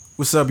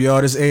What's up,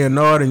 y'all? This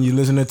A&R, and you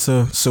listening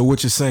to So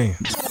What You Saying.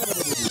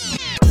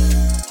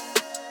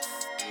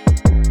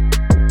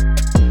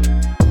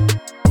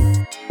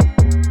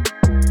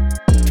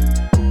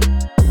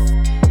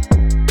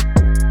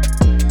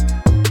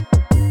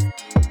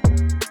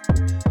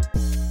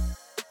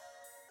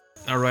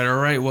 All right.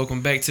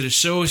 Welcome back to the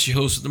show. It's your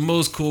host with the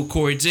most, Cool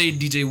Corey J.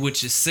 DJ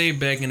What You Say,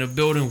 back in the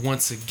building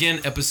once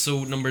again.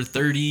 Episode number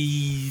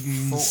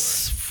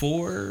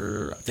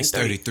 34. I think it's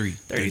 33.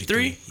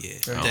 33? Yeah.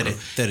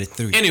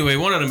 33. Anyway,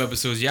 one of them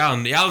episodes. Y'all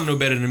know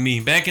better than me.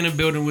 Back in the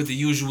building with the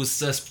usual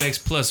suspects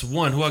plus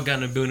one. Who I got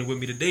in the building with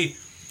me today?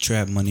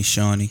 Trap Money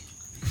Shawnee.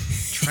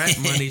 Trap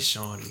Money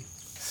Shawnee.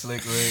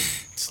 Slick Rick.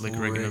 Slick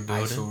Rick in the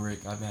building. ISO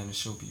Rick. I've been having to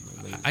show people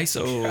lately.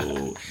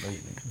 ISO.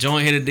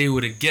 Join here today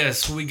with a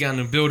guest. Who we got in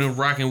the building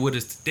rocking with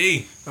us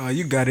today?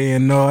 You got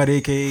A&R,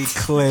 a.k.a.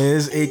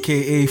 Claz,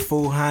 a.k.a.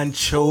 Full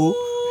Honcho.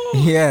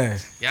 Yeah.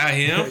 Y'all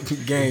hear him?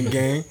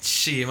 Gang.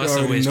 Shit, my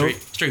son went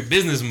straight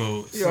business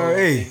mode. Yo,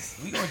 hey.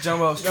 We gonna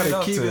jump off straight Gotta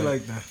up keep to it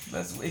like that.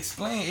 Let's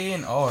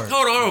explain A&R.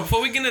 Hold on.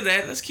 Before we get into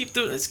that, let's keep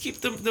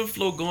the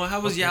flow going. How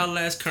was y'all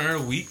last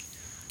current week?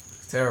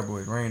 Terrible.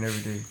 It rained every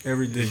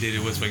day.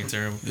 It was fucking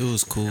terrible. It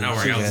was cool. And I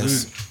work out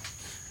too.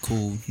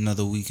 Cool.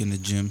 Another week in the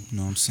gym. You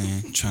know what I'm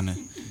saying? Trying to So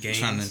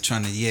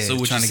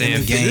what trying you to saying?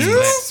 get the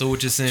gains. So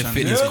what you saying? Trying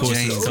Fitness to get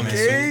courses gains, coming man.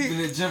 soon. Been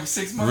in the gym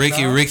 6 months.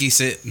 Ricky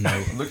said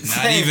no. Look the Not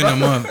same, even bro. a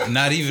month.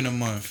 Not even a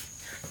month.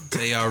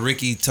 Tell y'all,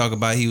 Ricky talk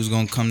about he was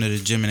gonna come to the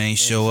gym and ain't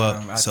show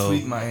up. I So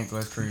tweaked my ankle.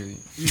 That's crazy.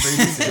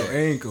 Your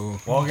ankle.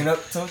 Walking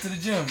up to the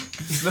gym.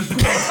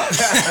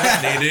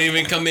 They didn't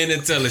even come in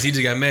and tell us. He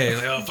just got mad.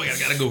 Like, oh fuck, I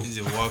gotta go. he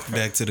just walked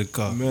back to the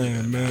car.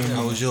 Man.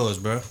 How was yours,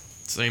 bro?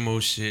 Same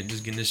old shit.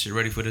 Just getting this shit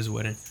ready for this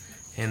wedding.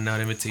 Handing out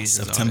invitations.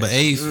 September all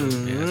 8th. that.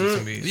 Yeah,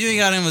 September 8th. If you ain't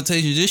got an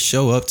invitation, just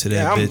show up to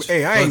that Yeah, bitch.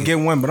 I ain't get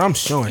one, but I'm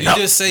showing. You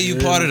just say you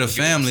part of the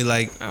family,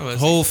 like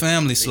whole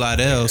family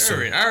Slidell. So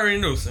I already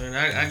know, son.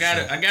 I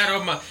got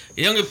all my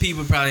younger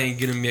people probably ain't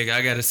getting me.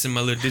 I gotta send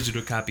my little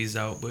digital copies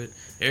out, but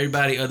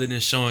everybody other than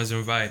Sean's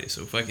invited.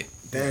 So fuck it.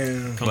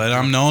 Damn. But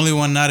I'm the only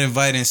one not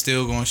invited and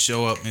still gonna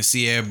show up and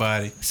see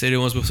everybody. I said it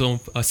once before. I'm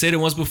gonna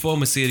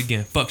say it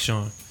again. Fuck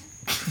Sean.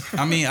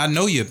 I mean, I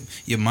know your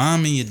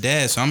mom and your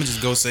dad, so I'm gonna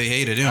just go say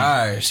hey to them.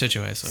 Alright. Shut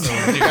your ass up.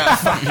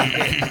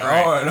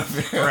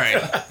 Right.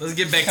 Let's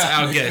get back to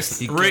our guest.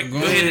 Rick,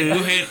 go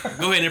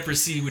ahead and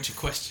proceed with your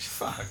question.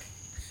 Fuck.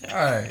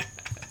 Alright.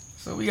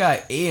 So we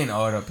got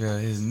A&R up here,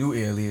 his new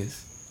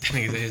alias. That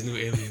nigga said his new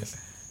alias.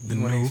 You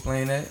want to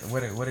explain that?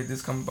 What did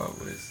this come about?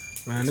 What is?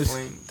 Man,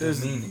 Explain the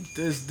meaning.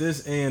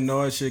 this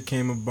A&R shit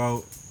came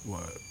about,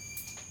 what?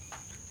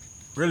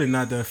 Really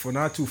not too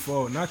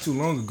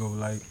long ago,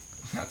 like.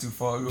 Not too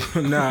far ago.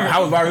 Nah, I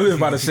was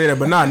about to say that,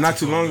 but not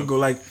too long ago.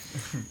 Like,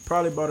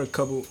 probably about a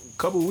couple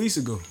weeks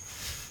ago.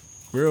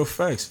 Real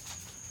facts.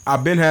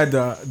 I've been had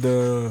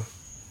the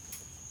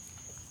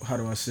how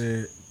do I say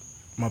it?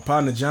 My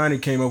partner Johnny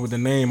came up with the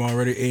name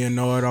already,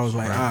 A&R. I was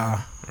like,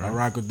 I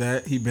rock with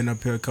that. He been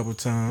up here a couple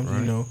times, you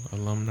know.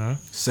 Alumni.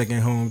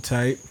 Second home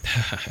type.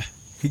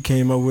 He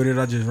came up with it.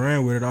 I just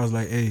ran with it. I was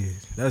like, hey,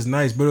 that's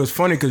nice. But it was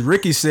funny because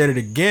Ricky said it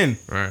again,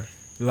 Right.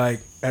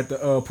 like at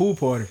the pool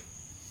party.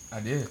 I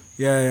did.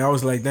 Yeah, I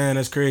was like, damn,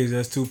 that's crazy.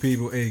 That's two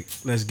people. Hey,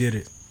 let's get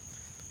it.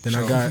 Then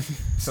I got...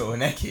 So in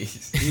that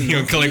case, You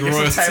gonna collect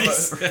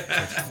royalties?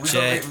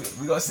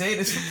 we gonna say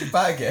this for the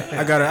podcast.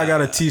 I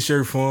got a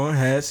t-shirt for him,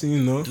 hats,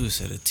 you know. Dude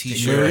said a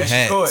t-shirt,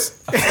 hats.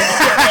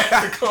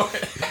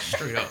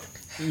 Straight up.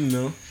 You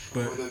know,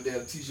 but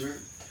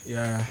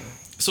yeah.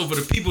 So for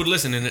the people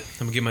listening, I'm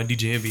gonna get my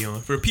DJ Envy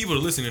on. For the people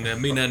listening that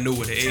may not know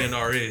what the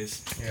A&R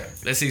is,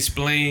 let's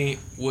explain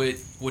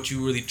what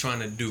you really trying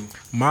to do.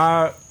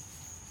 My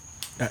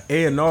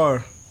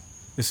A&R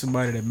is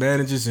somebody that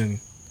manages and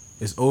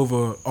is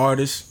over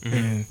artists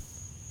and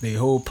they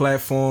whole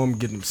platform,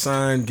 getting them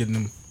signed, getting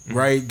them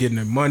right, getting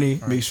them money,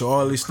 make sure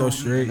all this stuff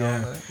straight.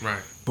 Yeah. Right.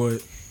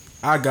 But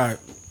I got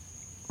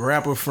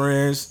rapper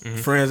friends,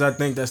 friends I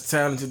think that's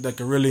talented that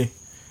can really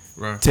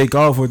take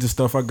off with this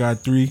stuff. I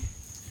got three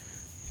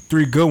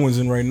good ones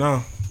in right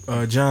now.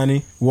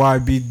 Johnny,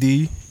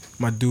 YBD,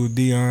 my dude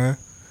Dion,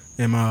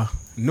 and my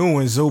new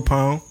one Zoe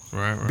Pound,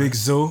 Big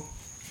Zoe.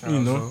 You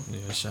know.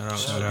 Yeah, shout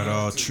out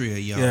all three of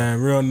y'all. Yeah,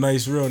 real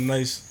nice.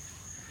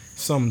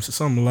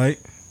 Something light.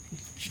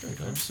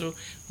 Straight up. So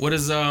what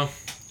is your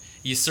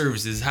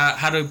services?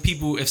 How do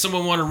people, if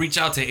someone want to reach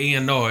out to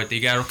A&R, they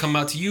gotta come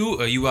out to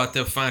you, or you out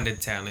there finding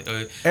talent,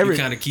 or you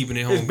kind of keeping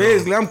it home? It's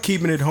basically I'm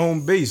keeping it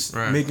home base,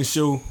 making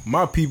sure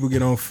my people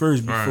get on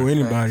first before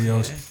anybody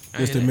else,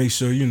 just to make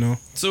sure, you know.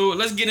 So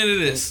let's get into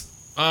this.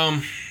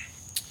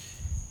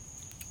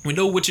 We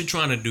know what you're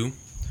trying to do.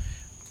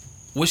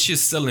 What's your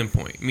selling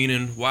point?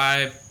 Meaning,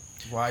 why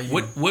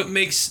you? What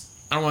makes,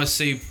 I don't want to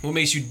say what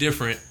makes you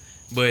different,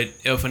 but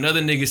if another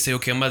nigga say,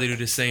 okay, I'm about to do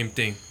the same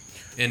thing,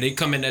 and they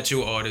come in at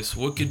your artist,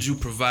 what could you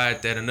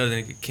provide that another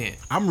nigga can't?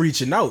 I'm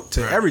reaching out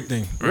to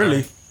everything.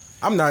 Really,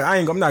 I'm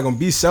not gonna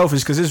be selfish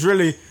because it's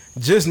really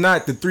just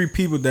not the three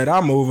people that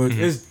I'm over.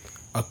 It's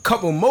a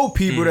couple more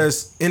people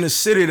that's in the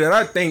city that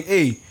I think,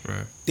 hey,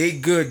 they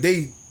good.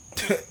 They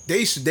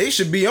they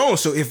should be on.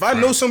 So if I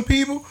know some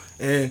people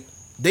and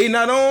they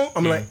not on,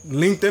 I'm like,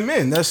 link them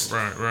in. That's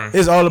right.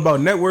 It's all about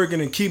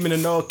networking and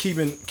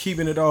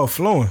keeping it all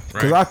flowing.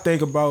 Because I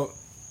think about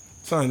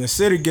something, the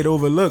city get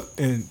overlooked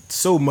and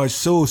so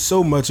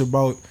much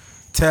about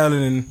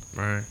talent,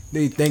 and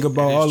they think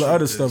about all the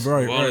other stuff.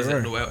 Right.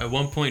 At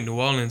one point, New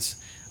Orleans,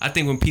 I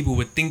think when people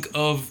would think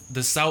of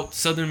the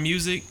southern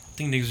music, I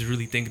think niggas was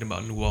really thinking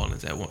about New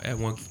Orleans at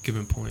one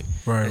given point.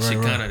 That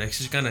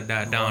shit kind of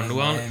died down.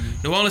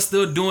 New Orleans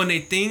still doing their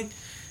thing.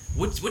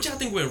 What y'all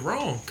think went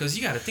wrong? Because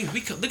you got to think,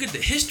 look at the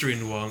history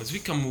of New Orleans. We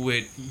coming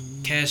with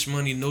Cash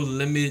Money, No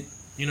Limit.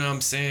 You know what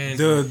I'm saying?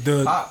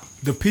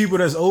 The people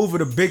that's over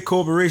the big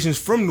corporations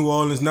from New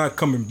Orleans not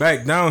coming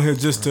back down here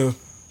just to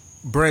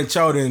branch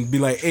out and be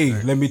like,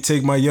 hey, let me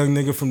take my young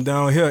nigga from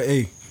down here.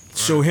 Hey,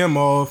 show him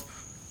off.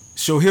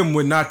 Show him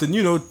what not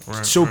to,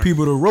 show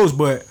people the ropes.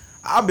 But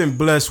I've been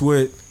blessed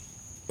with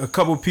a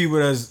couple people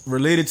that's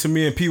related to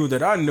me and people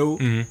that I know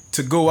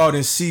to go out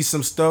and see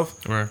some stuff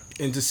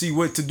and to see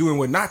what to do and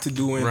what not to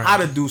do and how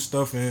to do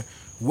stuff and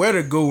where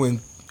to go and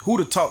who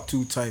to talk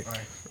to type.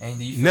 And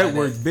do you feel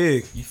network like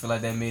big. You feel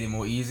like that made it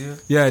more easier?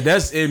 Yeah,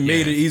 it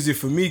made it easier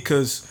for me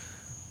because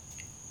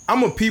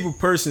I'm a people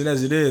person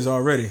as it is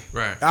already.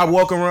 Right. I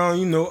walk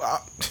around,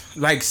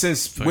 like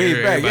since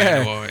way back.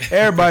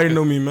 Everybody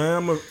know me,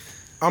 man.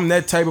 I'm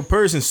that type of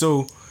person.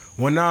 So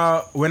when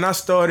I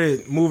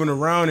started moving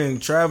around and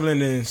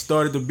traveling and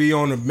started to be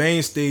on the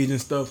main stage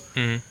and stuff,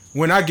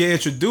 when I get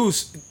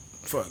introduced,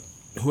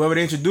 whoever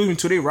they introduced me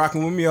to, they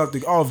rocking with me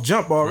off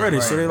jump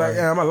already. So they like,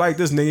 yeah, I like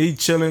this nigga. He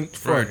chilling.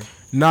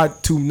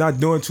 Not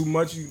doing too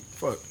much.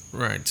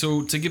 Right.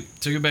 So to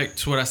get back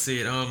to what I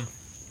said,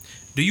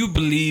 do you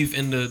believe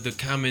in the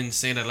common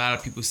saying that a lot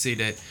of people say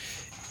that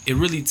it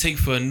really take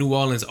for a New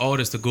Orleans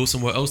artist to go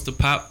somewhere else to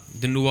pop,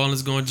 the New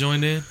Orleans gonna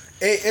join in?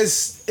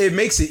 It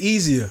makes it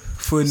easier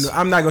for.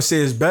 I'm not gonna say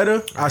it's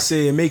better. I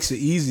say it makes it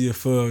easier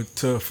for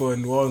a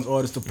New Orleans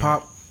artist to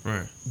pop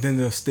than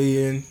to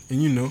stay in,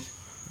 and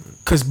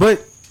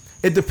but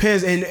it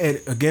depends,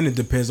 and again it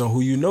depends on who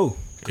you know.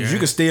 Because you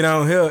can stay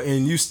down here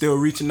and you still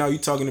reaching out. You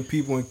talking to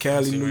people in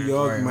Cali, New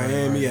York,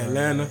 Miami,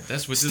 Atlanta.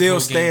 That's what still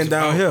staying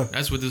down here.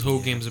 That's what this whole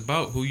game's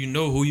about. Who you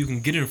know, who you can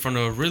get in front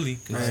of, really.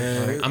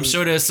 I'm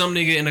sure there's some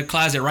nigga in the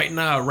closet right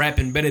now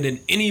rapping better than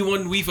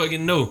anyone we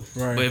fucking know.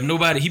 Right.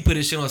 But if he put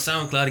his shit on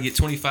SoundCloud to get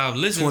 25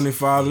 listens.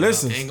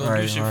 Ain't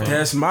gonna do shit for him.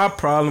 That's my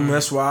problem.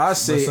 That's why I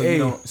say,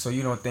 so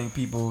you don't think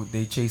people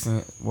they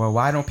chasing? Well,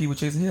 why don't people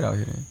chase a hit out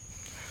here then?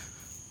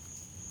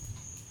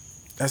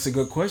 That's a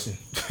good question.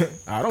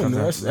 I don't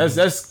know.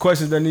 That's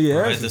questions that need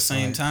answers. At the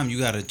same time, you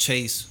gotta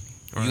chase.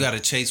 You gotta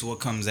chase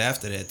what comes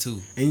after that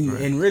too.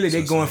 And really,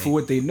 they going for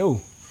what they know.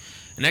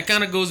 And that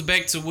kind of goes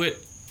back to what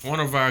one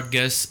of our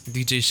guests,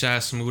 DJ Shy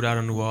Smooth out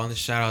of New Orleans,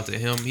 shout out to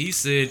him. He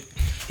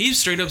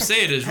straight up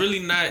said it's really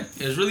not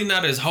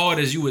as hard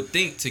as you would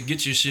think to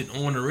get your shit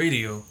on the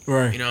radio.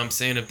 Right. You know what I'm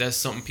saying? If that's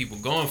something people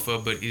going for,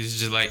 but it's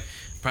just like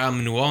problem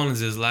in New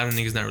Orleans is a lot of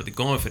niggas not really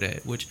going for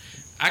that. Which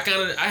I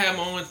have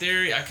my own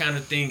theory. I kind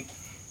of think.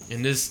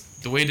 And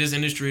the way this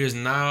industry is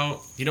now,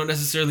 you don't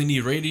necessarily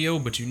need radio,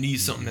 but you need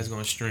something that's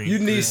going to stream. You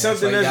need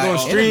something that's going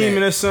to stream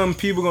and that's something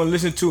people going to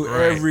listen to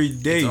every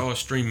day. It's all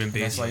streaming,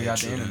 basically.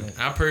 That's why you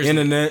got the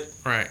internet.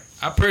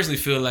 I personally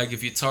feel like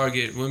if you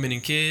target women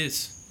and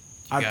kids,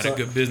 you got a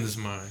good business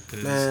mind.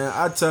 Man,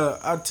 I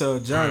tell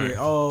Johnny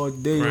all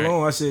day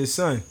long, I said,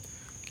 son,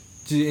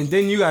 and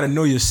then you got to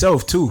know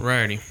yourself too.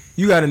 Righty.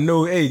 You gotta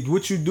know, hey,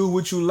 what you do,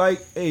 what you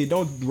like. Hey,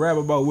 don't rap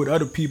about what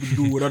other people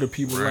do, what other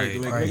people like.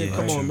 Nigga,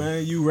 come on,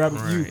 man. You rap,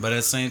 you. But at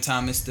the same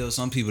time, it's still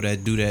some people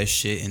that do that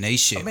shit and they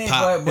shit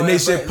pop. And they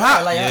shit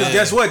pop. Because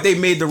guess what? They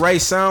made the right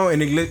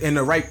sound and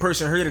the right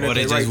person heard it at the right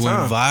time. Or they just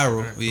went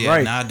viral.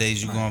 Yeah,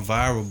 nowadays you going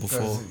viral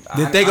before.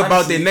 Then think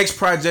about their next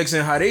projects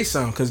and how they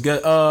sound. Because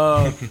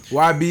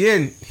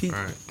YBN,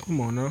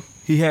 come on now.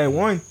 He had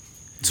 1,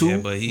 2,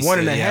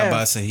 1.5. Yeah, I'm about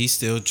to say he's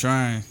still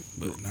trying.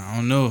 But I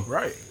don't know.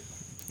 Right.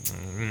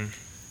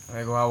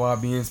 I go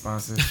out YBN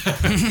sponsor.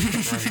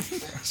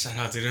 Shout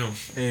out to them.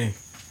 Hey,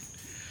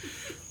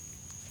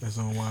 that's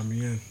on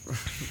YBN.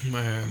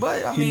 Man.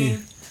 But I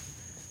mean,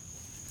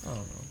 I don't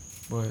know.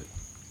 But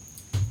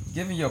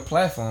given your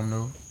platform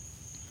though,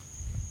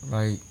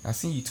 like I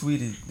seen you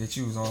tweeted that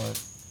you was on a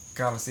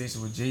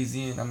conversation with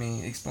Jay-Z, and I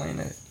mean, explain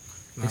that.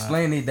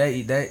 Explain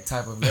that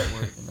type of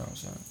network. You know what I'm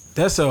saying?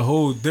 That's a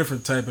whole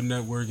different type of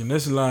networking.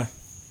 That's like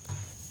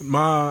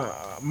my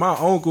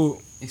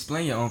uncle.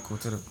 Explain your uncle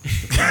to the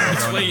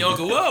explain your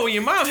uncle. Whoa, when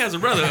your mom has a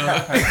brother.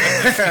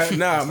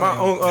 Nah, my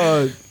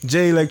uncle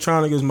Jay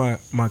Electronic is my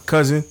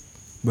cousin,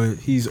 but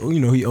he's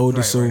he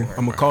older, so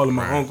I'm gonna call him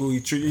my uncle. I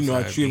treat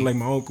him like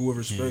my uncle with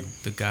respect.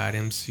 The God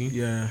MC.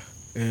 Yeah,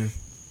 and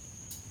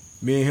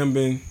me and him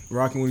been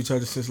rocking with each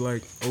other since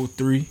like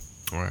 03.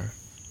 Right.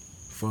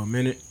 For a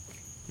minute.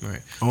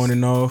 Right. On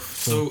and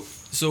off.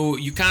 So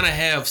you kind of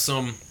have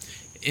some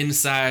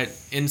inside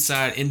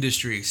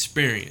industry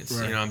experience.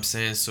 Right. You know what I'm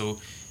saying? So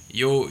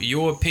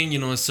your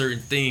opinion on certain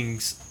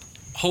things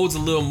holds a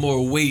little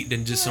more weight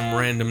than just some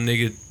random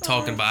nigga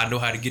talking about I know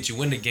how to get you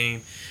in the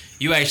game.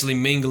 you actually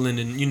mingling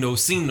and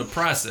seeing the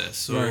process.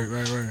 So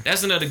right.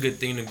 That's another good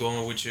thing to go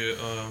on with your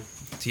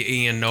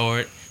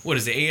A&R. What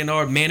is it?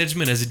 A&R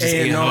management? Or is it just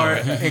A&R?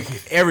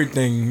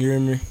 Everything. You hear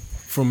me?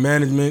 From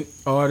management,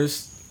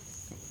 artists.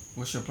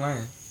 What's your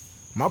plan?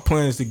 My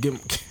plan is to get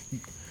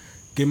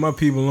my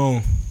people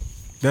on.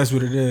 That's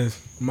what it is.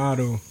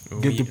 Motto.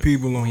 Get the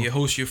people on. When you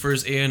host your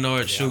first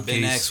A&R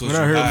showcase, when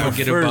I heard my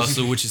forget first, about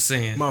so what you're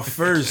saying. My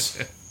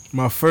first,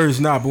 but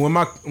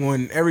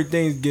when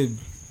everything get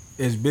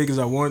as big as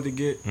I want it to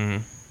get,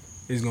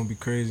 it's gonna be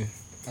crazy.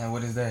 And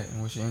what is that?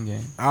 And what's your end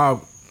game?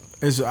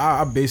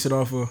 I base it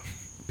off of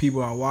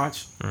people I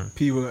watch.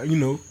 People,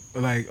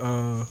 like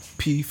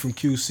P from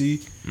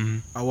QC.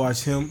 I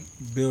watch him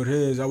build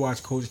his. I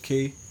watch Coach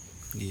K.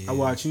 Yeah. I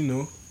watch,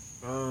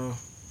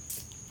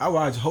 I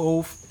watch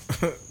Hove,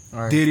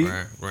 Diddy,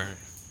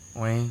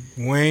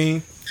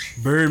 Wayne,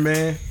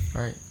 Birdman.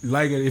 Right.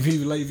 Like it if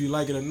you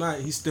like it or not,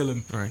 he's still a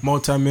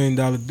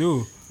multi-million-dollar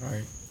dude.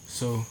 Right.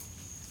 So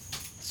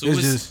it's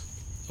just.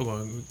 You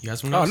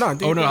guys want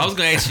to no. I was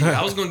gonna ask you.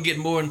 I was gonna get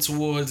more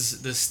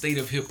towards the state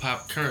of hip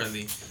hop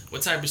currently.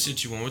 What type of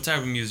shit you want? What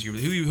type of music you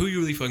really? Who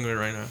you really fucking with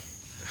right now?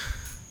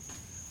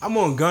 I'm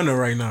on Gunna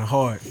right now,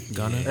 hard.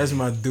 Gunna? That's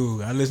my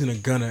dude. I listen to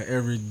Gunna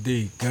every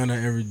day.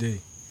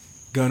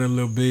 Gunna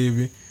Lil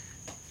Baby.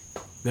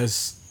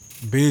 That's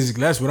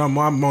basically, that's what I'm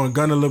on.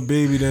 Gunna Lil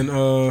Baby, then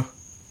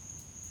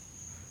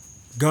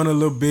Gunna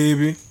Lil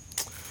Baby.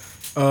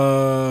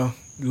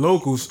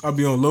 Locals, I'll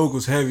be on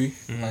locals heavy.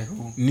 Like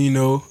who?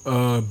 Nino,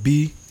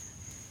 B,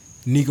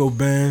 Nico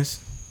Bands.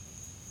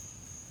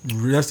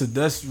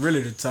 That's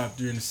really the top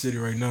 3 in the city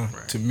right now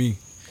to me.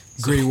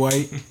 Great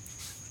White.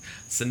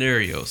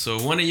 Scenario. So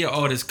one of your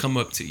artists come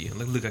up to you.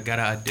 Look, I got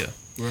an idea.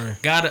 Right.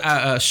 Got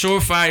a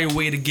surefire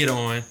way to get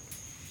on.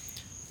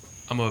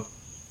 I'm gonna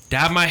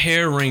dye my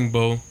hair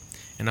rainbow,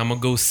 and I'm gonna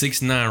go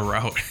 6ix9ine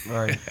route.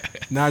 Right.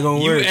 Not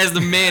gonna work. You as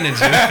the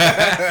manager.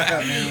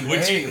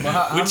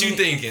 What you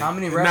thinking? How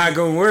many rappers, not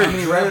gonna work. How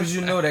many rappers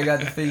you know that got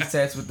the face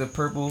tats with the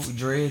purple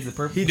dreads, the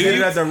purple? He did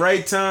it at the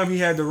right time. He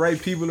had the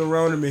right people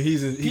around him, and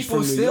he's people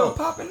from New still York.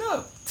 popping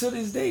up to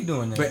this day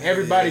doing that. But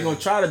everybody gonna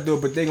try to do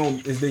it. But they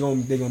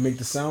gonna make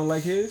the sound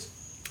like his.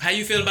 How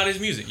you feel about his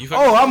music?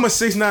 I'm a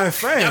 6ix9ine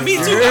fan. Yeah, me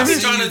too. I be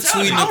trying to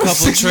tell you. Tweeting a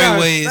couple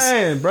Treywayz.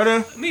 Fan,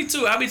 brother. Me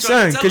too. I be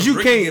trying to tell him.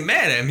 Ricky get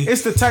mad at me.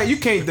 It's the type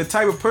the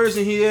type of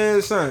person he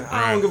is, son.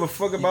 I don't give a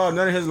fuck about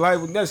none of his life.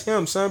 That's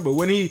him, son. But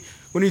when he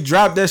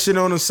dropped that shit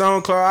on the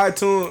SoundCloud,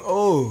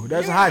 iTunes,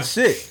 that's hot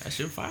shit. That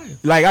shit fire.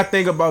 Like I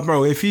think about,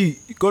 bro, if he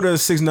go to a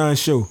 6ix9ine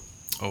show,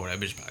 that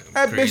bitch probably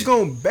that crazy. bitch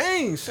gonna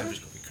bang, son. That bitch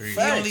gonna be crazy.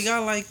 He only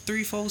got like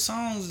 3-4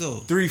 songs though.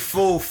 3,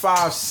 4,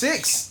 5,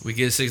 6. We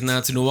get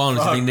 6ix9ine to New Orleans.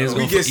 You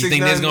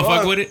think niggas gonna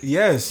fuck with it?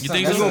 Yes. You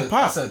think that's so? gonna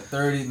pop? That's a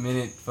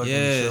 30-minute fucking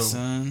Yeah, show.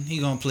 son. He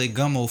gonna play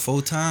Gummo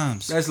 4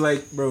 times. That's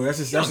like, bro.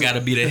 That's gotta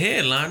be the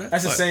headliner.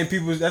 That's the same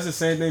people. That's the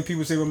same thing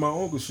people say with my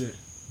uncle shit.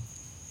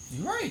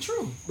 You're right,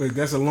 true. Like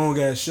that's a long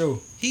ass show.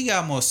 He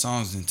got more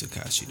songs than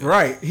Tekashi though.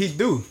 Right, he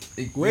do.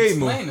 Way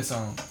more. Explain the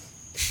song.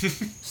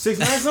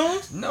 6ix9ine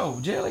songs? No,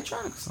 J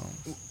Electronica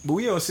songs. But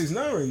we on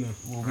 6ix9ine right now.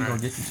 Well, we gonna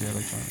get to J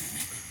Electronica.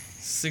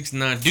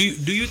 6ix9ine.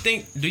 Do you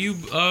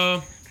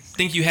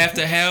think you have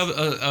to have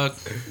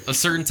a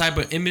certain type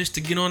of image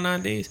to get on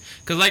nowadays?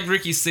 Because like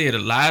Ricky said, a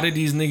lot of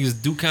these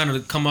niggas do kind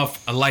of come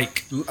off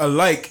alike. But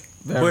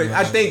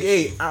I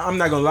think, I'm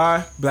not gonna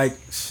lie. Like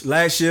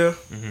last year,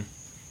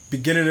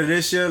 beginning of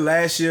this year,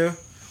 last year,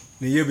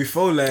 the year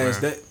before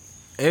last,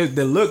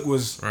 the look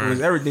was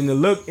everything. The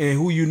look and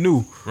who you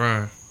knew.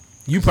 Right.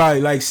 You probably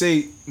like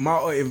say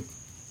if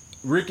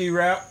Ricky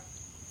rap,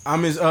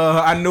 I'm his.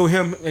 I know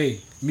him.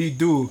 Hey, me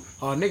dude.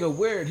 Nigga,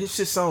 weird. His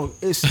shit sound.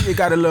 It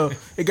got a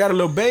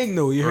little bang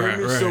though. You heard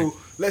me? Right. So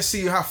let's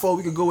see how far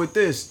we can go with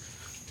this.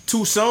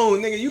 2 songs,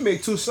 nigga. You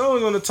make 2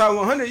 songs on the top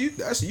 100.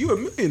 You a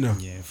millionaire.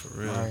 Yeah, for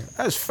real. Right.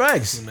 That's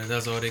facts.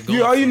 That's all they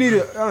go. All you need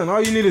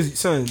is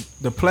son.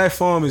 The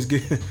platform is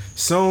get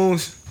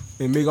songs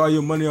and make all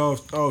your money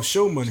off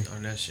show money.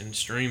 On that shit and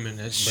streaming.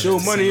 That shit. Show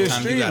money and Sometimes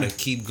streaming. you gotta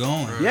keep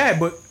going. Right. Yeah,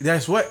 but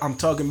that's what I'm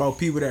talking about.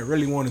 People that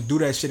really want to do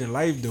that shit in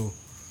life though.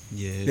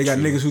 Yeah, they got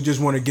niggas who just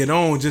want to get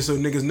on just so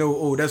niggas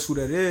know, that's who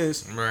that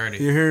is. Right.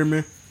 You hear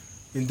me?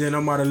 And then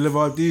I'm about to live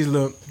out these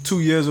little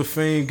 2 years of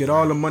fame, get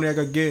all the money I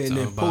could get, and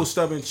then post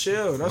up and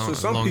chill. That's what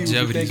some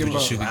people be thinking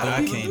about.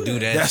 I can't do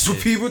that. That's what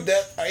people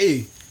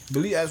believe.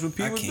 That's what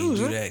people I can't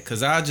do right? that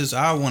because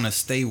I want to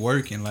stay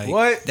working. Like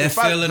what? That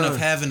feeling of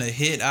having a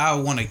hit, I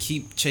want to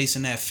keep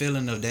chasing that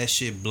feeling of that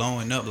shit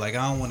blowing up. Like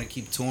I don't want to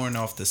keep touring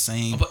off the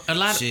same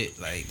shit.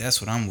 Like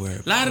that's what I'm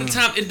worried about. A lot of the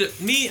time,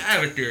 I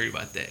have a theory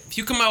about that. If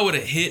you come out with a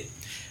hit,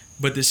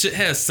 but the shit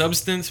has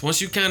substance, once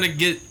you kind of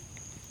get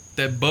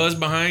that buzz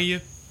behind you,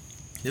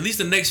 at least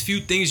the next few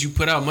things you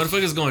put out,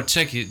 motherfuckers gonna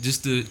check it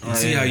just to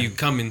see how you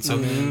coming. So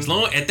as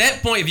long at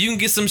that point, if you can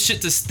get some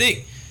shit to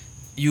stick,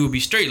 you will be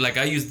straight. Like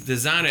I use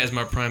Designer as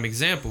my prime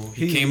example.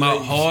 He came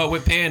out hard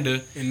with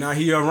Panda, and now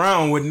he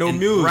around with no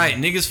music. Right,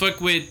 niggas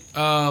fuck with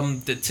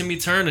the Timmy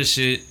Turner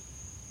shit.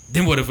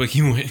 Then what the fuck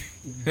he went?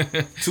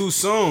 2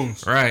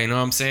 songs. Right, you know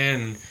what I'm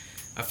saying?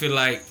 I feel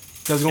like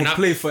That's gonna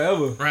play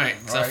forever. Right.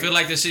 So I feel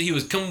like the shit he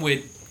was coming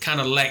with kind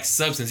of lacked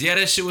substance. Yeah,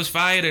 that shit was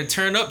fire to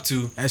turn up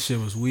to. That shit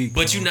was weak.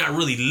 But you're not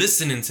really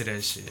listening to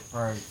that shit.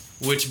 Right.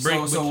 Which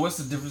brings. So what's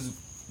the difference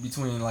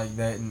between like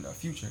that and a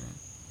Future? Then?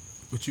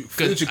 But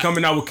Future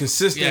coming out with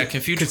consistent. Yeah,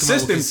 Future coming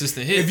out with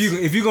consistent hits.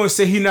 If you gonna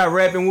say he not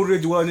rapping with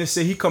it, well, then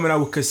say he coming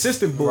out with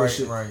consistent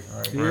bullshit. Right.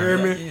 You hear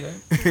me?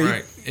 Yeah.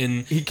 Right.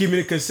 And he keeping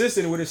it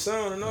consistent with his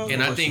sound and all.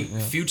 And I think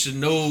Future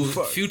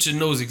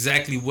knows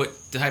exactly what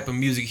type of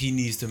music he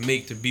needs to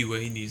make to be where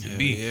he needs to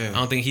be. Yeah. I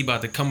don't think he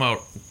about to come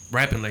out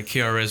rapping like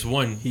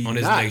KRS-One on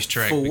his next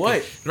track. For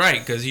what?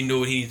 Right, because he know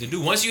what he needs to do.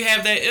 Once you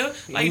have that ear,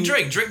 like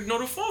Drake know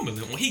the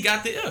formula. When he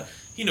got the ear,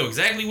 he know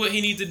exactly what he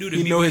needs to do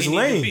to be where he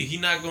needs to be. He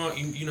not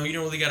going, you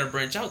don't really got to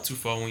branch out too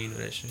far when you know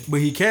that shit.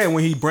 But he can.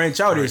 When he branch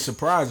out, it's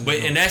surprising. But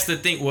and that's the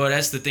thing. Well,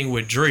 that's the thing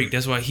with Drake.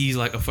 That's why he's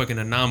like a fucking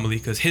anomaly,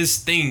 because his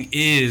thing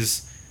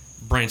is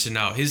branching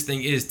out. His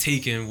thing is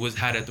taking what's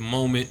hot at the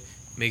moment,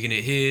 making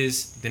it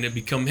his. Then it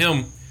become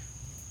him.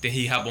 Then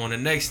he hop on the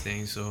next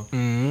thing. So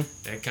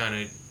that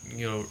kind of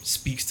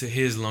speaks to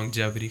his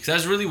longevity, because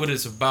that's really what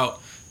it's about.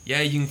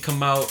 Yeah, you can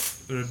come out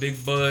with a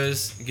big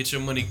buzz and get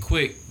your money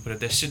quick, but if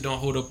that shit don't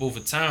hold up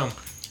over time,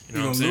 you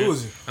know what I'm saying?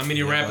 Lose it. How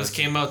many rappers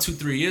came out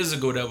 2-3 years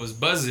ago that was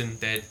buzzing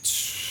that,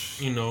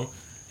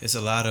 It's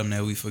a lot of them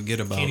that we forget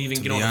about. Can't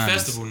even get on the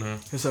festival now.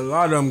 It's a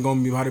lot of them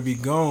gonna be about to be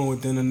gone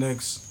within the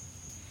next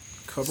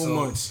couple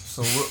months.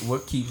 So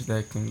what keeps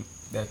that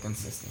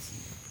consistency?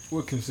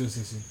 What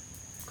consistency?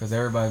 Because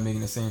everybody's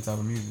making the same type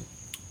of music.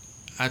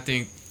 I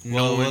think.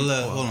 Hold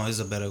on. This is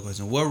a better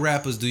question. What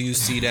rappers do you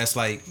see that's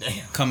like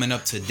coming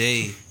up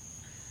today,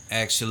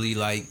 actually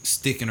like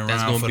sticking around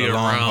that's gonna for be the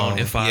long haul?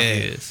 in 5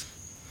 years?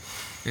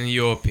 In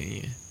your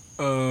opinion?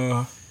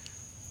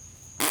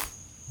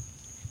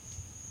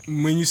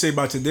 When you say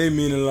about today,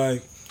 meaning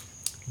like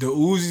the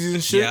Uzis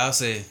and shit. Yeah, I'll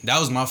say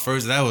that was my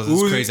first. That was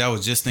crazy. I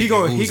was just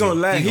thinking he gonna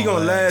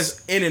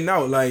last in and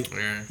out. Like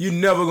you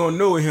never gonna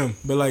know with him.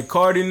 But like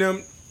Cardi and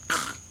them.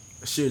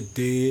 Shit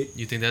dead.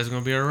 You think that's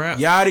gonna be a rap?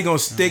 Yachty gonna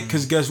stick,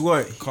 cause guess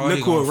what? Cardi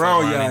look who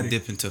around Yachty.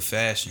 Dip into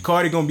fashion.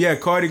 Cardi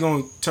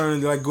gonna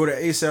turn like go to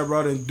ASAP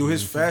route and do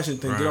his fashion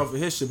thing, get off of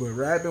his shit. But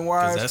rapping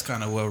wise, that's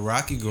kind of what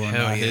Rocky going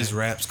on. His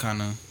raps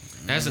kind of.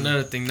 That's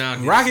another thing now.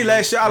 Rocky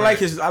last year, I like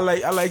his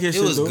shit.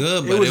 It was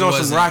good, but it was on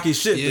some Rocky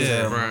shit.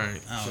 Yeah,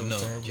 right. I don't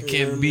know. You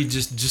can't be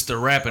just a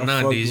rapper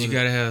nowadays. You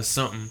gotta have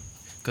something.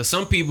 Cause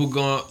some people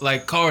going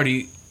like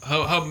Cardi,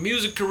 her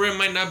music career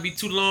might not be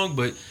too long,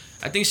 but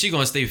I think she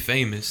gonna stay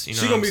famous. You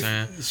know what I'm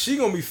saying? She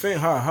gonna be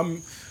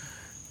famous.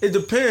 It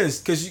depends,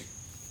 cause you,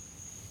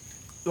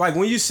 like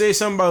when you say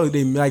something about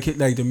they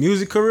like the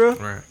music career,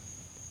 right?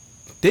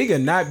 They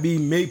cannot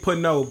be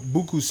putting out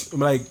buku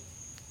like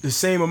the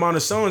same amount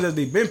of songs that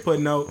they've been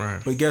putting out.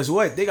 Right. But guess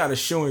what? They got a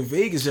show in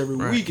Vegas every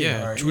weekend.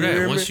 Yeah, right. True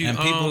that. And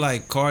people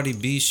like Cardi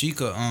B, she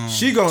gonna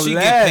last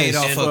get paid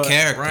off her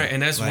character, right?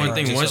 And that's like, one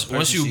thing.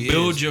 Once you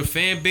build your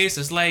fan base,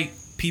 it's like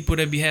people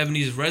that be having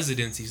these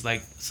residencies,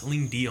 like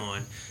Celine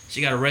Dion. She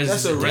got a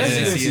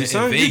residency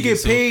son. in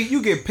Vegas.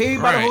 You get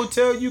paid by the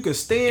hotel. You can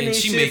stay in and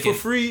shit for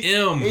free,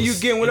 and you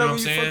get whatever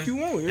the fuck you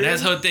want. And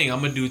that's her thing. I'm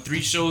gonna do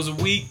 3 shows a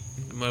week.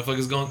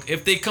 Motherfuckers going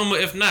if they come,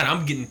 if not,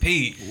 I'm getting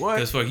paid. What?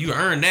 Because fuck, you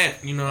earn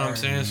that. You know what I'm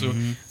saying? So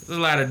there's a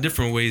lot of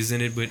different ways in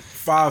it, but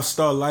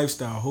 5-star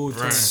lifestyle,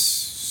 hotel,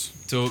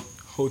 so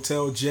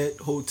hotel, jet,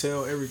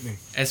 hotel, everything.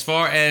 As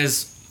far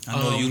as I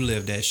know you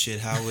live that shit.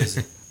 How is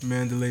it?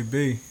 Mandalay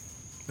Bay.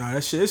 Nah,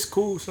 that shit is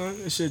cool,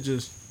 son. That shit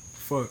just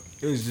fuck.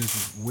 It's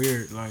just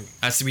weird. Like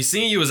we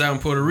seen you was out in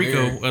Puerto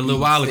Rico a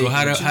little while ago.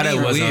 How that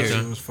was weird? out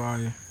there? It was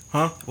fire.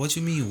 Huh? What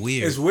you mean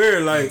weird? It's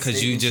weird, like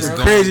because you just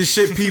crazy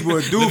shit people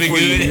would do for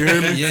you. You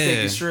hear me?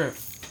 Yeah.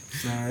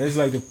 Nah, it's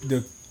like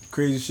the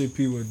crazy shit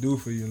people would do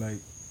for you, like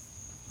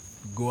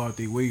go out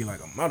their way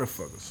like a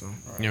motherfucker, son.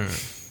 Yeah.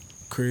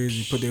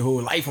 Crazy, put their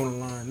whole life on the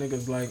line.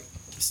 Niggas like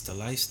it's the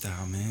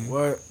lifestyle, man.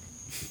 What?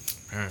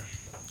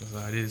 That's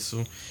how it is.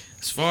 So,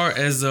 as far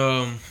as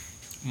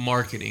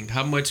marketing,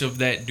 how much of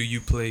that do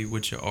you play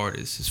with your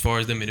artists? As far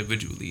as them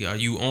individually, are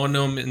you on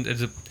them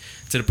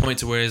to the point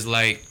to where it's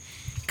like,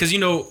 because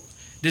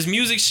this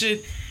music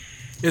shit.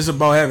 It's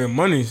about having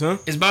money, son.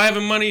 It's about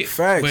having money.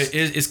 Facts. But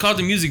it's called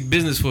the music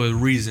business for a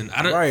reason.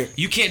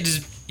 You can't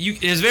just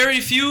there's very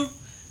few.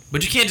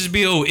 But you can't just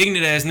be an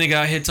ignorant ass nigga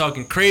out here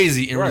talking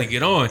crazy and really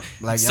get on.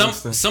 Like some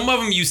of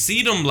them you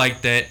see them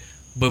like that,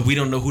 but we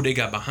don't know who they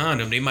got behind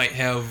them. They might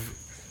have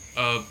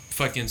a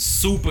fucking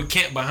super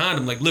camp behind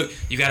them. Like, look,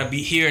 you gotta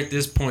be here at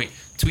this point.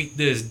 Tweet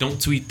this, don't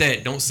tweet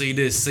that, don't say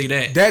this, say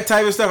that. That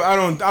type of stuff, I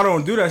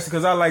don't do that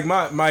because I like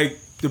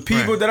the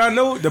people that I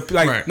know, not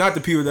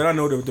the people that I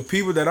know, the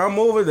people that I'm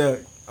over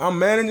that I'm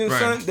managing,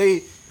 son.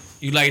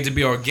 You like it to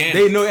be organic.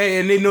 They know,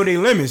 and they know their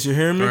limits. You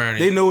hear me? Right.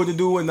 They know what to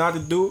do, what not to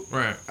do.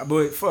 Right.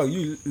 But fuck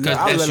you,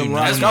 I let them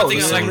rock out.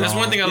 That's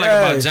one thing I like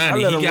about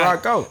Johnny. I let him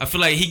rock out. I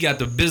feel like he got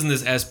the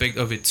business aspect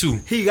of it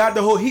too. He got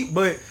the whole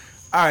but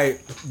all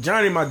right,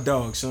 Johnny, my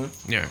dog, son.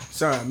 Yeah.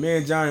 Sorry, me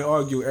and Johnny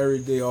argue every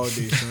day, all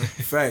day, son.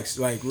 Facts,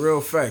 like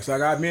real facts.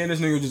 Like me and this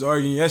nigga just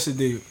arguing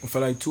yesterday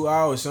for like 2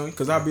 hours, son.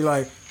 Cause I be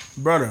like,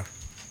 brother,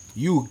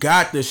 you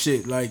got the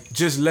shit. Like,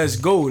 just let's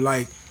go.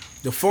 Like,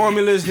 the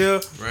formula's here,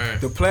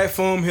 the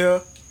platform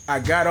here. I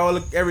got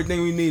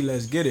everything we need.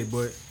 Let's get it.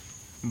 But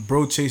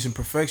bro, chasing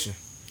perfection.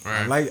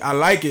 Right. I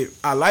like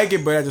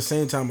it, but at the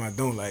same time, I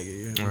don't like it.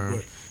 You know?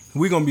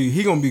 But he gonna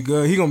be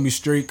good. He gonna be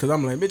straight. Cause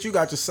I'm like, bitch, you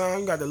got your son,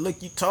 you got the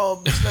look, you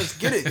tall, bitch. Let's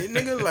get it,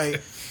 nigga.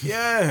 Like,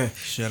 yeah.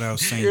 Shout out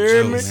St.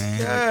 Joe, man.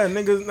 Yeah,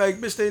 niggas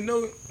like, bitch, they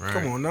know. Right.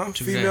 Come on now,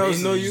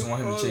 females know you. Just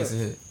want him to chase a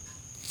hit.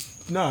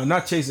 No,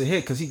 not chase a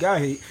hit, cause he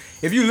got hit.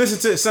 If you listen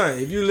to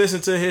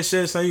his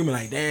shit, son, you be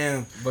like,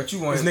 damn. But you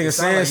want this nigga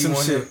saying some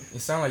shit. It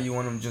sound like you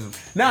want him to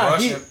just. Nah,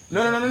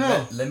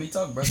 no. Let me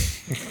talk, brother.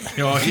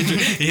 Yo, he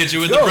hit you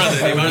with the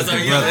brother. He want to talk.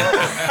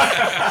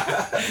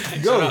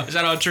 Go.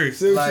 Shout out Tree.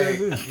 Like,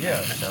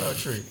 yeah, shout out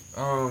Tree.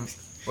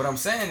 What I'm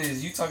saying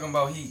is, you talking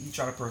about he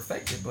trying to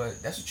perfect it,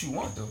 but that's what you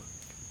want though.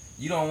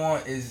 You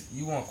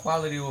want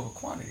quality over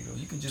quantity though.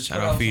 You can just shout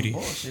out Feedy.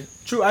 Bullshit.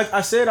 True,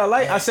 I said I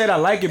like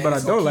it, but I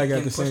don't like it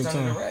at the same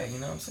time. You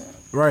know what I'm saying?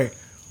 Right.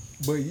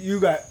 But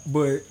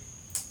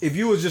if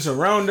you was just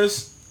around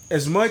us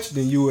as much,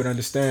 then you would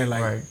understand.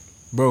 Like,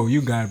 bro,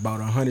 you got about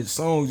 100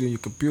 songs in your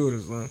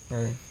computer, son.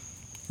 Right.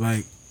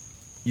 Like,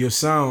 your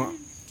sound,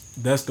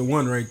 that's the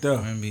one right there. I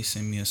remember he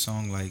sent me a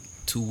song like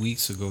 3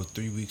 weeks ago.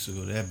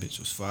 That bitch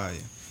was fire.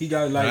 He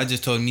got like. But I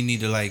just told him he need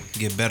to like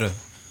get better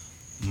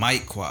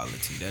mic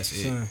quality. That's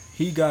it. Son,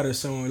 he got a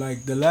song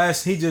like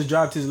he just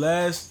dropped his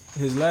last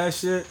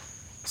shit.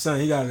 Son,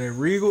 he got that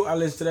Regal. I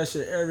listen to that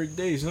shit every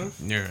day, son.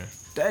 Yeah.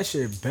 That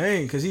shit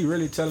bang, cause he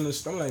really telling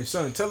us. I'm like,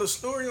 son, tell a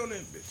story on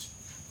that bitch.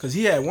 Cause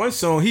he had one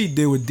song he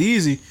did with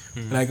Deezy,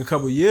 like a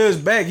couple years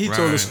back. He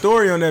told a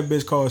story on that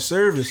bitch called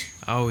Service.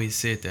 I always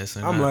said that,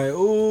 son. I'm like,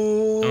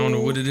 ooh. I don't know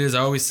what it is. I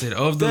always said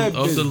of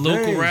the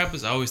local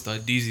rappers, I always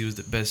thought Deezy was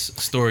the best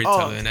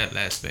storyteller in that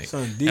aspect.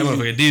 Son, that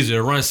motherfucker Deezy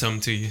will run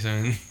something to you,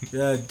 son.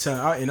 Yeah,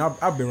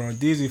 I've been around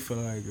Deezy for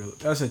like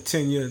that's a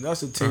 10 year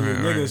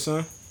nigga,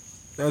 son.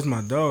 That's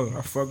my dog.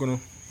 I fuck with him.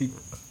 He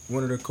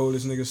one of the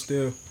coldest niggas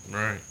still.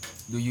 Right.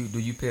 Do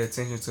you pay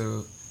attention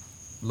to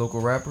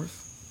local rappers?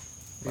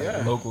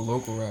 Like local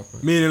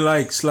rappers. Meaning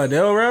like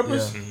Slidell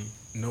rappers? Yeah.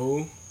 Mm-hmm.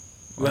 No.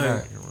 Why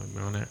like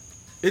not? On that.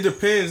 It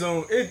depends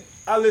on it.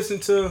 I listen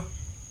to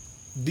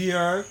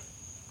Dion,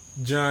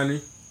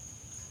 Johnny.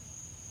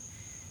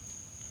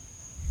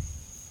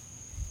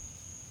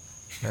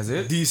 That's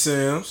it. D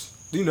Sam's.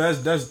 You know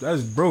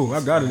that's bro.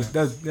 I got it.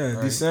 That's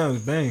D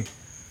Sam's bang.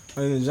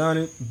 And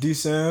Johnny, D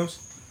Sam's.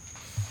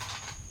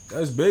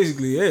 That's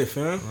basically it,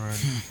 fam. Right.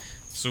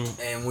 So,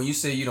 and when you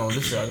say you don't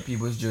listen to other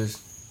people, it's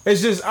just you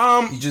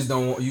just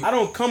don't. I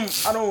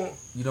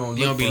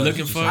don't be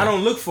looking for it. I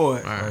don't look for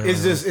it. Right.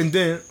 It's just, and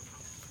then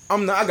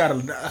I'm not.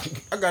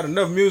 I got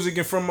enough music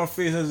in front of my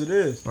face as it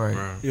is. Right.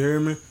 You hear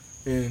me?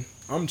 And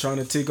I'm trying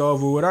to take off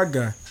with what I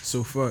got.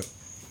 So fuck.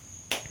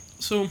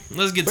 So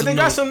let's get. But they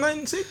got some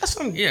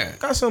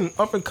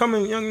up and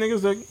coming young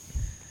niggas that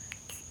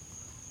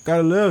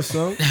gotta live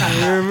some. You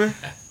hear me?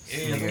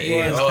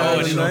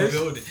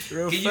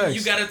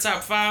 You got a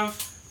top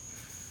 5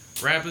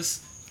 rappers?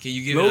 Can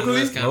you give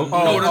locally? it a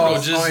No,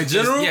 just in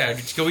general.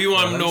 Just we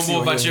want to know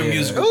more about your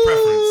musical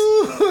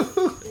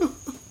preference.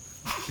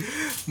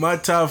 My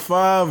top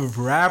 5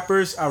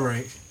 rappers. All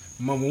right,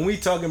 when we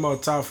talking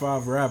about top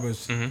 5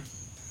 rappers,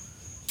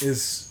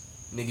 is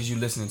niggas you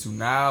listening to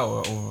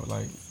now or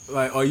like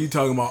are you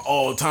talking about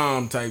all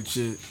time type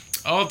shit?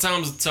 All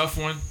time's a tough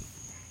one.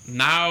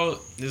 Now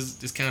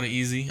is kind of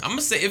easy. I'm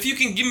gonna say if you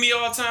can give me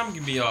all time,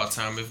 give me all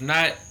time. If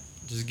not,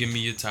 just give me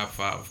your top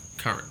 5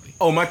 currently.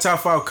 Oh, my top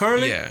 5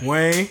 currently? Yeah.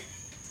 Wayne.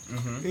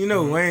 Mm-hmm. You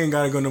know Wayne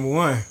gotta go number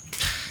 1.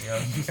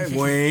 Yeah.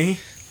 Wayne,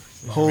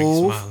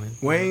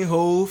 Hove, Wayne,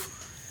 Hove,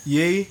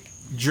 Ye,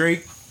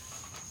 Drake,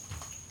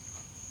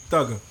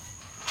 Thugger.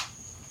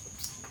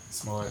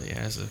 Smart.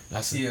 Yeah,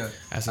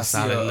 that's a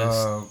solid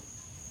list.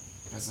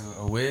 That's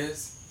a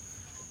Wiz.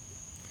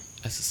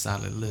 That's a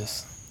solid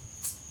list.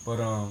 But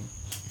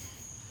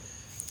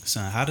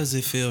son, how does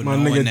it feel my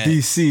knowing nigga that,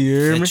 DC,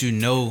 you that you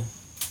know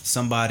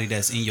somebody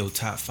that's in your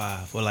top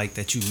 5, or like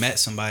that you met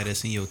somebody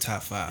that's in your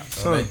top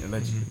 5?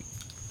 Allegedly.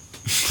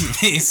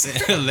 He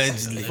said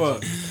allegedly.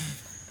 Fuck.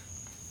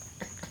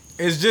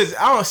 It's just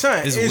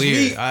it's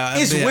weird.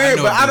 It's weird,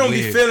 but I don't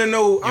be feeling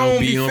no. I don't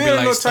be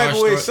feeling no type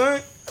of way,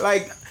 son.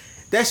 Like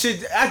that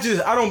shit. I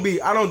don't do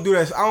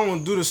that. I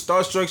don't do the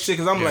starstruck shit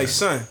because I'm like,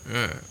 son.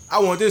 Yeah. I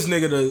want this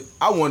nigga to.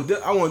 I want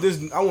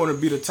to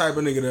be the type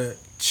of nigga to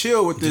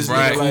chill with this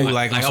nigga.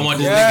 Like I want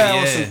this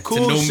nigga on some cool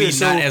to know me shit.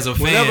 not as a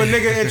fan. Whenever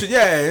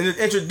nigga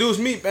introduce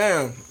me,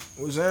 bam,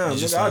 what's down?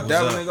 Nigga, I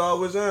dab a nigga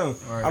always down.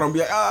 I don't be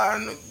like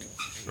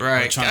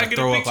right, trying to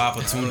throw up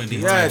opportunity.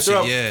 Yeah,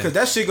 because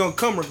that shit gonna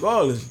come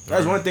regardless.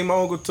 That's one thing my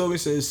uncle told me.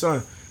 Said,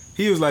 son,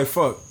 he was like,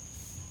 fuck,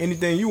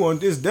 anything you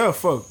want, this there,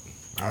 fuck.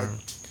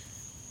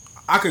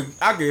 I could,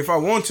 if I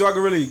want to, I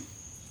could really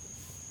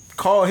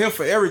call him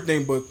for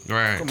everything, but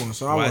come on,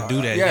 son. Why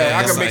do that?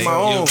 Yeah, I can make my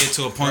own. You'll get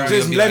to a point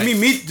just let me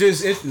meet.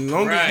 As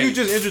long as you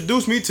just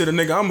introduce me to the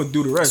nigga, I'm gonna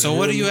do the rest. So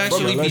what do you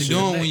actually be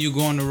doing when you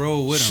go on the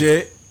road with him?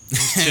 Shit.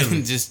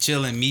 Just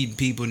chilling, meeting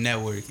people,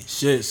 networking.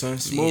 Shit, son.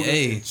 Smoking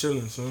Hey. and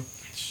chilling, son.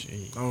 Shit.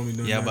 I don't be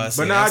doing Yeah, that. but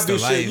But now I that's do the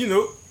shit, life. you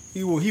know.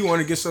 He want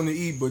to get something to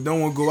eat, but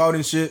don't want to go out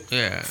and shit.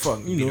 Yeah. Fuck,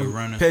 you Be the know,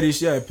 runner. petty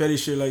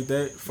shit like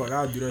that. Fuck,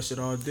 I'll do that shit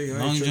all day. As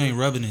long as you ain't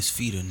rubbing his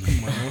feet or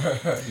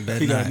nothing. Better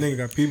He got not. nigga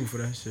got people for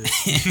that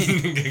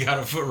shit. Got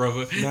a foot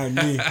rubber. Not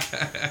me.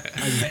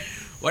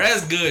 Well,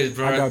 that's good, I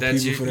bro. got That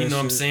people you, for you that know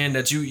what I'm shit. saying?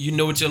 That you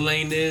know what your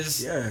lane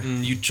is. Yeah.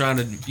 And you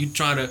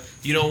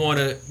don't want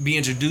to be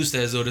introduced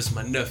as though this is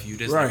my nephew.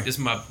 Right. This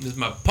my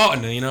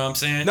partner. You know what I'm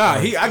saying? Nah,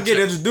 I get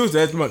introduced.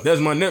 That's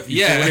my nephew.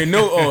 Yeah. So when they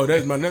know, oh,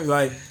 that's my nephew.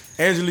 Like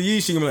Angela Yee,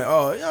 she gonna be like,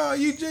 oh, yeah,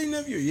 you Jay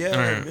nephew. Yeah,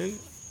 Alright. man.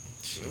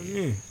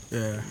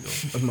 Yeah.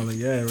 That's my like,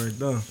 yeah, right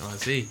there. Oh, I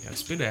see. Gotta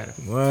spit at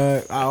him.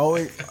 What? I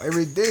always,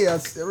 every day,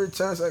 every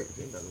chance I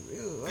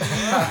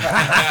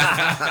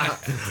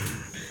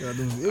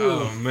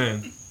Oh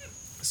man.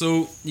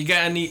 So you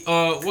got any?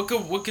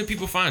 What could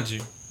people find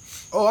you?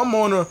 Oh, I'm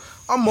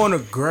on a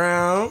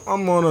ground.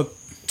 I'm on a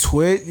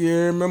Twit.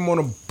 Yeah, I'm on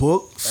a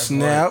book,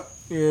 Snap.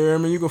 Yeah, I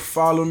mean you can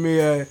follow me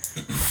at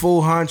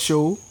Full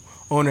Honcho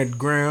on that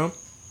ground.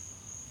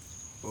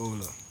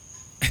 Hold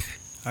up,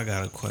 I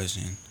got a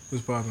question.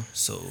 what's poppin'?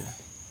 So,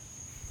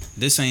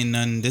 this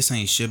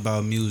ain't shit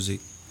about music.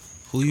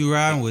 Who you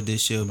riding with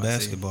this year?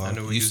 Basketball. I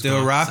know where You you still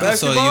going.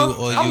 Rockets or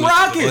Basketball? you I'm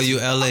Rockets. or you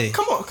LA?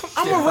 Come on,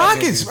 I'm a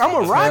Rockets. I'm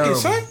a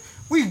Rockets, son.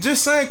 We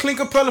just signed Clint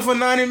Capella for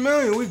 $90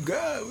 million. We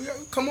got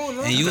come on,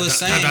 man. And you was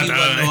saying you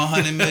wasn't no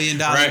 $100 million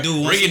Right.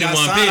 dude. Once Ricky you done got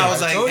won signed, big. I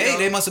was I like, told hey, y'all.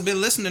 they must have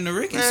been listening to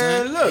Ricky,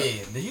 Man, son. look, Yeah,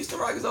 the Houston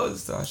Rockets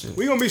always start shit.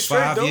 we gonna be straight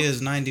 5 though.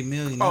 years, $90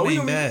 million. Oh, That we ain't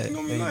gonna bad.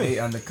 be They nice.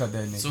 undercut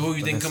that nigga. So who you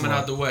But think they coming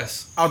smart. out the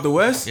West? Out the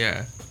West,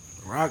 Yeah.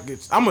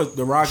 Rockets.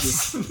 The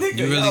Rockets. Nigga,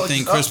 You y'all really was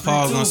think up Chris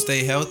Paul 3-2. gonna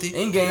stay healthy?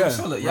 In game, Yeah,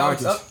 hold up, y'all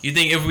was Rockets. up. You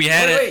think if we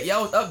had it? Wait,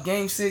 y'all was up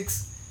game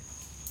 6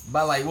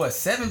 by like what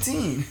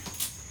 17?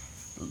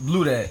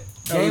 Blew that.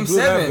 Yeah, we Game blew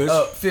that 7 bitch.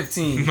 up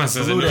 15. My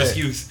son's Blew no that.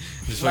 excuse.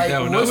 Just Like, fuck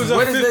that one what up. We was Where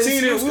up does that 15.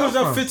 excuse We was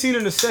come up from? 15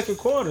 in the second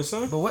quarter,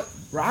 son. But what?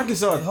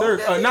 Rockets are They hold third.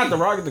 that Not lead. the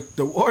Rockets.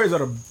 The Warriors are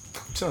the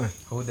son.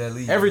 Hold that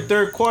lead. Every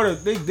third quarter,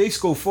 they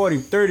score 40,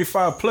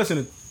 35 plus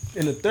in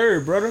the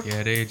third, brother.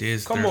 Yeah, they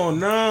is. Come on,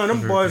 nah,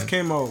 them Third boys thing.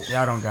 came out.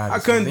 Y'all don't got it. I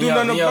couldn't do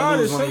nothing about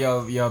it, One son.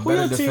 of y'all Who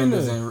better your team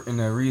defenders is? in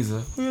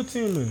Ariza. Who your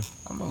team is?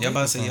 Y'all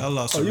about to say y'all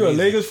lost. Oh, to you a Reed.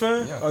 Lakers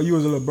fan? Yeah. Or you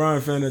was a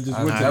LeBron fan that just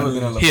went to That the was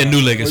Lakers? in a He a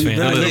new Lakers Oh, you fan.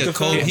 been I a was- Lakers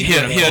fan?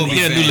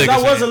 He a new Lakers I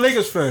fan. was a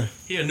Lakers fan.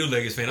 He a new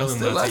Lakers fan. I was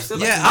Still like,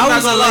 Yeah, I'm I not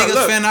was a gonna lie, Lakers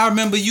look. fan. I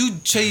remember you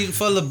cheating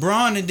for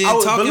LeBron and then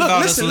But talking look,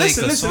 about listen, us Lakers.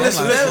 listen, So I'm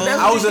listen. like, that's- oh.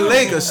 I was a what he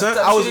Lakers, do. son.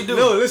 That's I was what he do.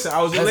 no, listen.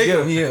 I was a Let's Lakers. get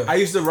him here. I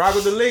used to rock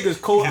with the Lakers.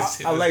 Kobe,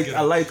 Let's I get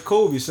him. liked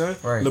Kobe, son.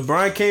 Right.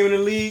 LeBron came in the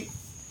league.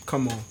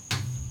 Come on.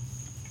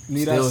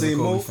 Need Still I was a say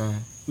Kobe more?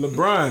 fan.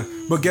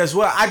 LeBron. But guess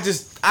what? I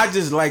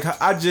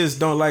just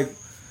don't like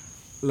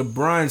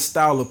LeBron's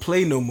style of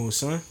play no more,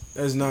 son.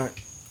 That's not.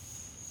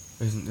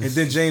 And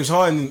then James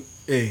Harden,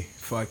 hey,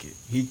 fuck it.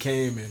 He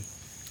came and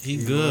He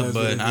He good, was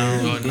but in the I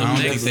game. don't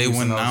He think was they in win.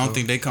 Houston I don't also.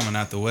 think they coming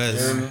out the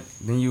West. Yeah,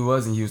 then you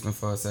was in Houston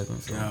for a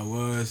second. So. yeah, I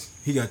was.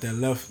 He got that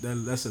left.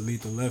 That's a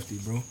lethal lefty,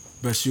 bro.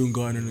 Best shooting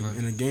guard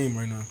in the game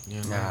right now.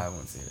 Nah, I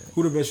wouldn't say that.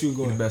 Who the best shooting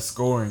Who the guard? best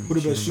scoring? Who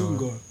the best shooting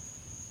guard?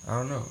 I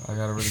don't know. I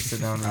gotta really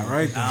sit down. All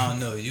right, I then. don't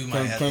know. You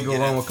might have Can't to go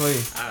get wrong it. with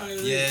Clay.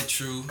 Yeah,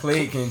 true.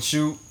 Clay can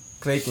shoot.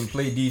 Clay can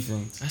play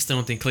defense. I still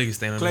don't think Clay can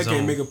stand on Clay his can't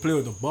own. make a play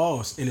with the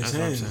balls in his That's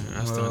what I'm hands. saying.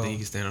 I still don't Well, think he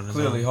can stand on his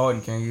Clearly, own.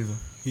 Harden can't either.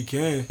 He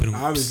can, But-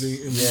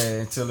 obviously.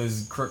 Yeah, until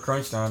it's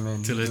crunch time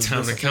and Till he it's just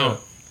time to disappear. count.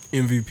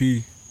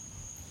 MVP.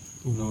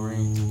 No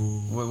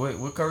ring.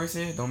 What Curry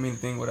said? Don't mean a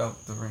thing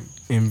without the ring.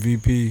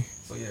 MVP.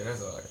 So yeah,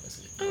 that's all I gotta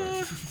say.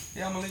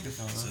 Yeah, I'm a Lakers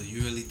fan. So Man.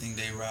 you really think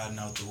they riding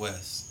out the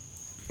West?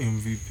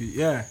 MVP.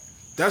 Yeah,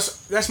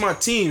 that's my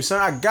team,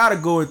 son. I gotta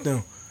go with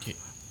them. Yeah.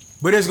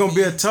 But it's gonna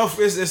be a tough.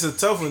 It's a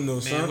tough one though,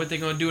 Man, son. what they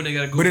gonna do when they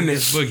gotta go But in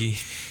against the-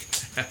 Boogie?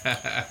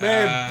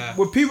 Man,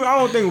 what people I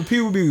don't think when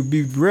people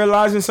be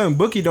realizing something,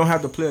 Bookie don't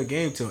have to play a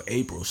game till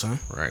April, son.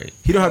 Right.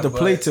 He don't have to But-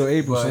 play till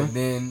April, But son.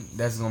 then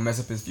that's gonna mess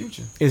up his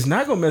future. It's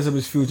not gonna mess up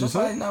his future,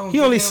 Nobody son. not gonna He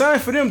only give him-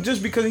 signed for them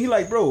just because he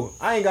like, bro,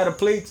 I ain't gotta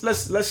play.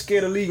 Let's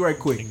scare the league right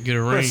quick. Get a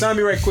Man, ring. sign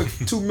me right quick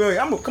for $2 million.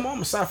 I'm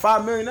gonna sign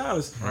 $5 million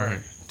Right.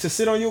 to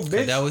sit on your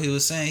bench. That's what he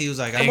was saying. He was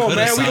like, I Come on, could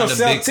man, have we gonna signed a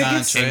sell big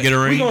tickets contract. And get a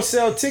We ring. gonna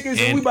sell tickets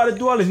and, And- we about to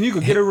do all this and you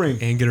could get a ring.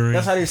 And get a ring.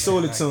 That's how they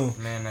sold it to him.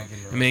 Man, not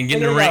getting I mean,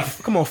 getting They a ring.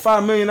 got- come on,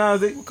 $5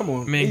 million. Come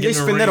on, Man, they getting a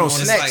spend that ring on on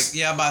It's snacks. like,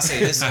 yeah, I'm about to say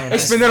this. They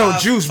spend that on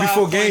juice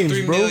before games,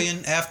 5.3 bro.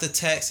 million after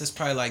tax is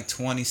probably like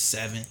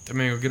 27. I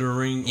mean, go get a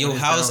ring. Your on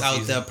his house down out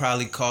season. there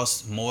probably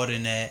costs more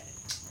than that.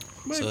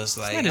 So it's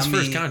like, It's not his I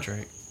first mean,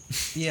 contract.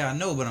 yeah, I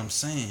know, but I'm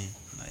saying,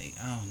 like,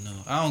 I don't know.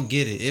 I don't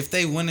get it. If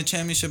they win the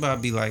championship,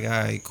 I'd be like, all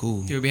right,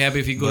 cool. You'll be happy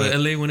if he go But- to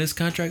LA when his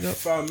contract up.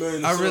 $5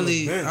 million. to I sit on really,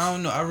 the bench. I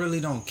don't know. I really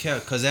don't care.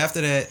 Cause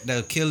after that, the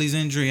Achilles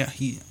injury, I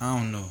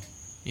don't know.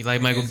 You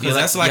like Michael? Because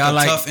that's like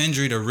a tough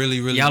injury to really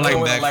y'all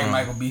come like back from.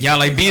 Michael Beasley. Y'all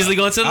like Beasley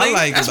going to the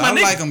Lakers? I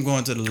like him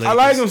going to the Lakers. I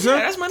like him, son.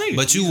 Yeah, that's my nigga.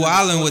 But you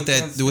wildin'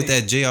 with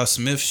that J.R.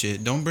 Smith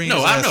shit. Don't bring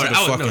his ass to the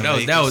fucking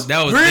Lakers.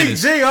 That was bring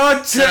Dennis.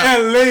 J.R. to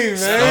L.A.,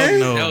 man.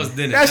 That was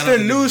Dennis. That's the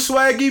new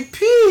Swaggy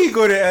P. He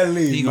go to L.A.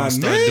 He gonna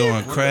start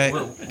doing crack.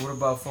 What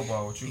about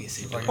football? What you?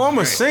 Oh, I'm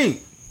a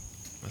Saint.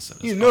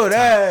 You know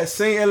that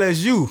Saint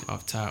LSU.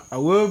 Off top. I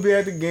will be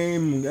at the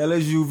game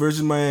LSU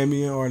versus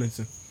Miami and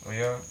Arlington. Oh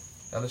yeah,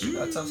 LSU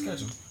got a tough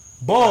schedule.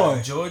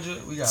 Boy, Georgia,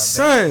 we got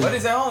son. What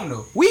is at home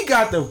though? We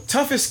got the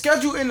toughest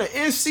schedule in the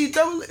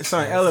NCAA.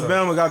 Son, Yeah,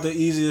 Alabama got the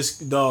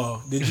easiest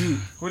dog. Did you?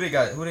 Who they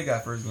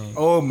got first game?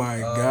 Oh my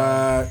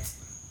God.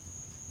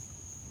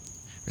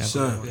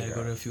 Son, we gotta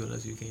go to a few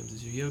LSU games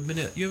this year.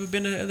 You ever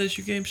been to an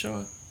LSU game,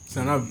 Sean?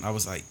 Son, I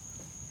was like,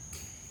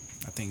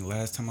 I think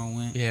last time I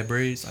went. Yeah,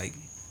 Braves. Like,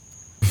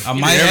 I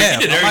might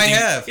have.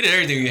 You did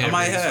everything you had. I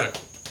might have.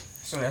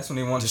 So that's when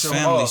they wanted Just to show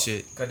family off.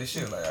 shit. Cut this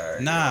shit like, all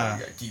right. Nah, you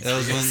gotta keep that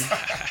was this.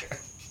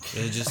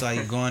 when it was just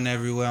like going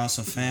everywhere on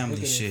some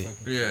family shit.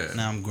 Yeah.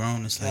 Now I'm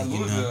grown. It's like, you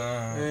know,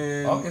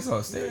 man,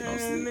 Arkansas State.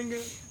 man,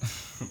 nigga.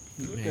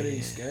 Look at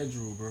his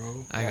schedule,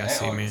 bro. I gotta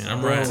see, man. I'm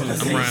Bro, riding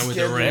with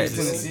the Rams.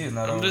 Tennessee is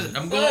not on.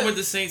 I'm going with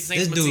the Saints.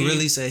 this my dude team.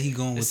 really said he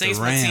going The with the Saints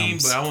my team,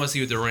 Rams. but I want to see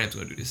what the Rams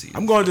gonna do this season.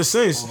 I'm going to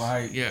Saints.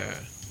 Overhyped. Yeah.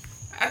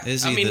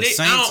 It's I mean, either they,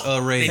 Saints I or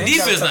don't, Ravens. their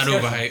defense Saints not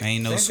got a overhyped.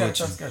 Ain't no Saints got a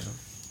switching. tough schedule.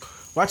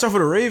 Watch out for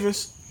the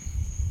Ravens.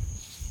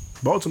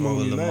 Baltimore Over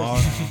will be Lamar.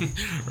 nice.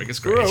 Record Real,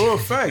 scratch. real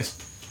facts.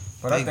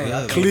 But I They think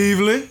good.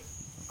 Cleveland.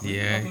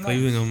 Yeah,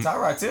 Cleveland.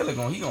 Tyrod Taylor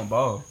gonna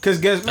ball. Cause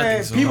guess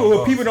man, think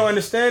so. people don't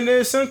understand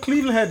this. Son,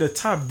 Cleveland had the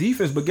top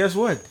defense, but guess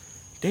what?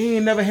 They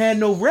ain't never had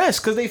no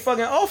rest because they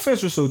fucking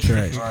offense was so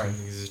trash. All right.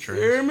 Niggas is You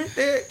hear me?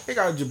 They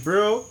got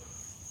Jabril,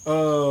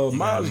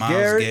 Myles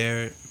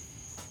Garrett.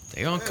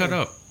 They gonna cut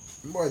up.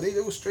 Boy, they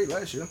was straight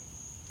last year.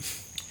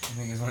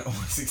 Niggas went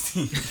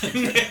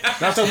 0-16.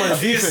 Not talking about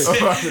the defense.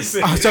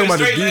 I was talking about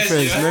the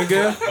defense,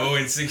 nigga.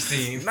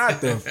 0-16. Not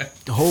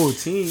the whole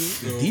team.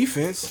 The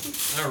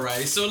defense. All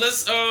right, so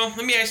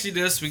let me ask you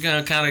this. We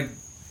gonna kind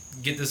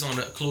of get this on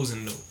a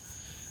closing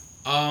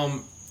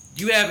note.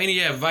 Do you have any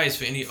advice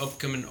for any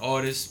upcoming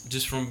artists,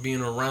 just from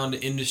being around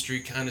the industry,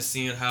 kind of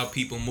seeing how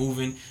people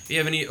moving? Do you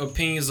have any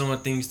opinions on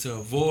things to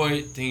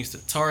avoid, things to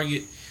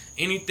target,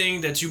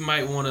 anything that you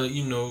might want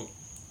to,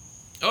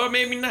 or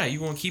maybe not?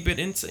 You want to keep it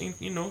insane,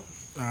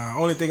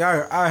 Only thing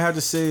I have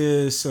to say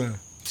is,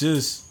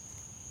 just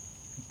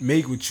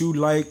make what you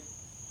like,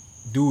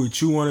 do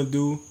what you want to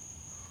do,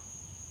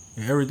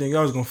 and everything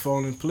else gonna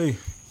fall in play.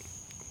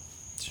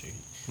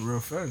 Real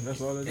fact.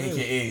 That's all it is.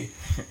 AKA,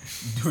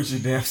 do it your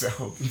damn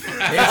self.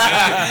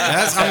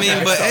 That's that's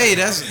everybody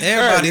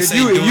Right, say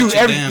do it your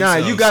damn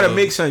self. you gotta so.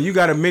 make something. You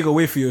gotta make a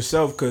way for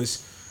yourself,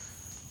 cause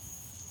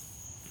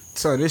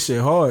son, this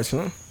shit hard,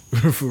 son.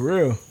 For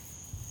real,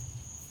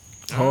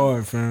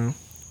 hard, fam.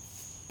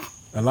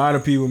 A lot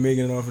of people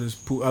making it off of this,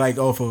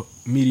 off of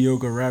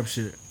mediocre rap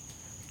shit.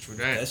 True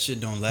That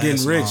shit don't last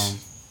Getting rich. long.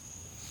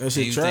 That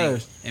shit You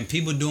trash. and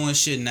people doing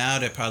shit now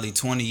that probably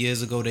 20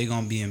 years ago they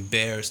gonna be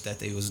embarrassed that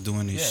they was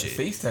doing this shit.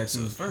 Face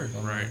tattoos first.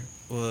 Right.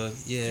 Well,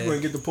 yeah. You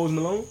wanna get the Post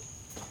Malone?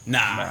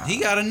 Nah, he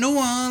got a new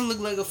one. Look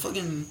like a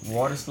fucking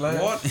Water splash.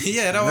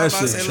 Yeah, that was That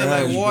about to shit say. Look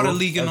like trash, water bro.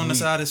 leaking on the That's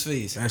side of his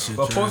face. That shit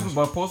But trash.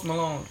 Post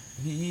Malone,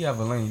 he have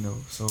a lane though,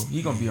 so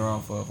he gonna be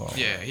around for a while.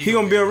 Yeah. He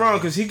gonna be around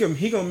because he can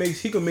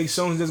make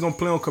songs that's gonna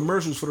play on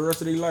commercials for the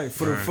rest of their life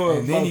for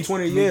And then about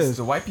 20 makes years.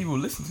 the white people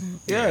listen to him.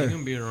 Yeah, He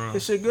gonna be around.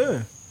 this shit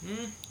good.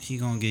 He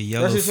gonna get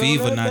yellow That's his song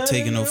fever right not there,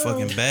 taking no yo.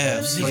 fucking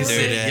baths. Nigga His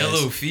said dirty ass.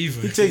 yellow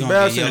fever. He He take gonna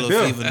baths get in the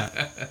yellow bill. fever.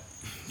 Not,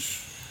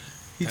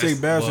 He take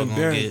baths boy in gonna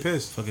beer and get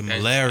piss. fucking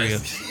malaria.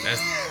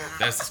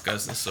 That's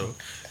disgusting. So,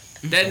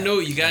 that note,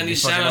 you got any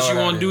fucking shout outs you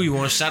all want out to do? there. You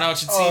want to shout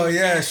out your team? Oh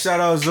yeah, shout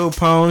out Zoe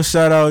Pound,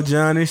 shout out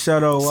Johnny,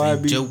 shout out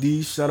St.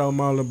 YBD, shout out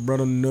my little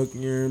brother Nook,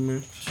 you hear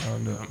me?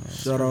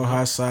 Shout out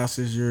Hot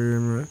Sausage, you hear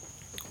me?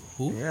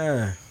 Who?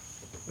 Yeah.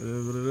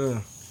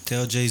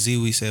 Tell Jay-Z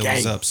we said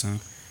what's up, son.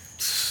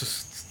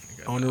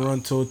 On the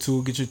Run Tour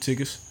 2, get your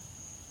tickets.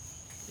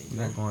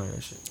 Not going to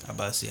that shit. I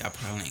about to say I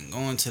probably ain't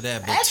going to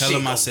that, but tell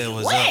him I said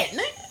what's up.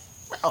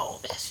 Nigga. Oh,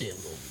 that shit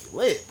gonna be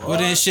lit, bro. Well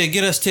then, shit,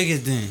 get us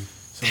tickets then.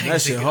 Son,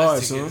 that shit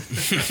hard, son.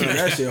 Son,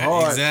 that shit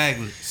hard.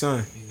 Exactly.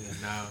 Son,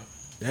 Nah.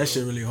 that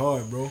shit really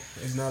hard, bro.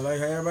 It's not like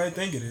how everybody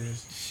think it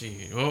is.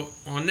 Shit. Well,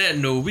 on that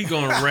note, we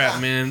gonna wrap,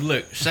 man.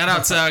 Look, shout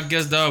out to our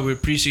guest, dog. We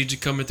appreciate you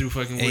coming through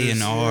fucking with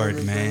us. A&R,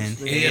 man.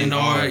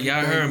 A&R,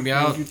 y'all heard him.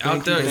 Y'all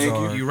out there,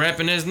 Thank you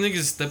rapping as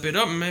niggas. Step it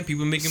up, man.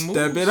 People making moves.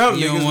 Step it up,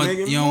 You niggas don't want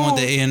making you don't want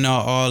moves. the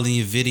A&R all in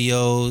your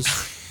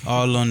videos,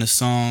 all on the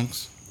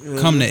songs.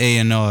 Come to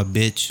A&R,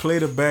 bitch. Play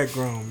the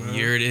background, man.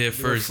 You heard it here Get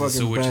first, a and so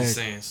fucking what you're bag.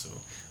 saying. So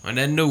on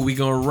that note, we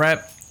gonna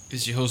wrap.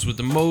 It's your host with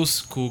the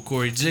most, Cool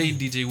Corey J,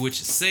 DJ What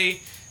You Say.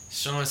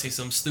 Sean, say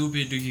something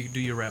stupid. Do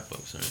your wrap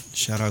up, son.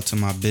 Shout out to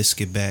my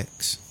biscuit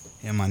backs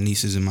and my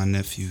nieces and my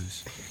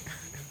nephews.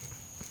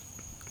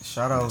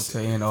 Shout out to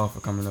A&R for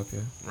coming up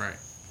here Right.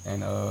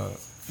 and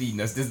feeding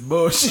us this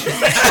bullshit.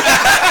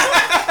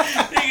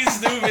 Niggas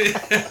stupid.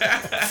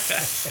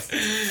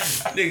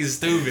 Niggas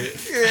stupid.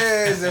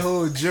 Yeah, it's a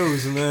whole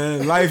juice,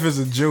 man. Life is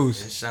a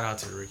juice. And shout out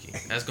to Ricky.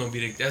 That's gonna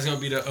be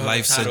the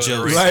Life's a title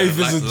juice. Life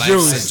is a juice.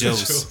 Life's a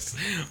juice.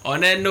 On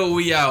that note,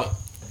 we out.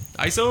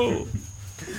 ISO.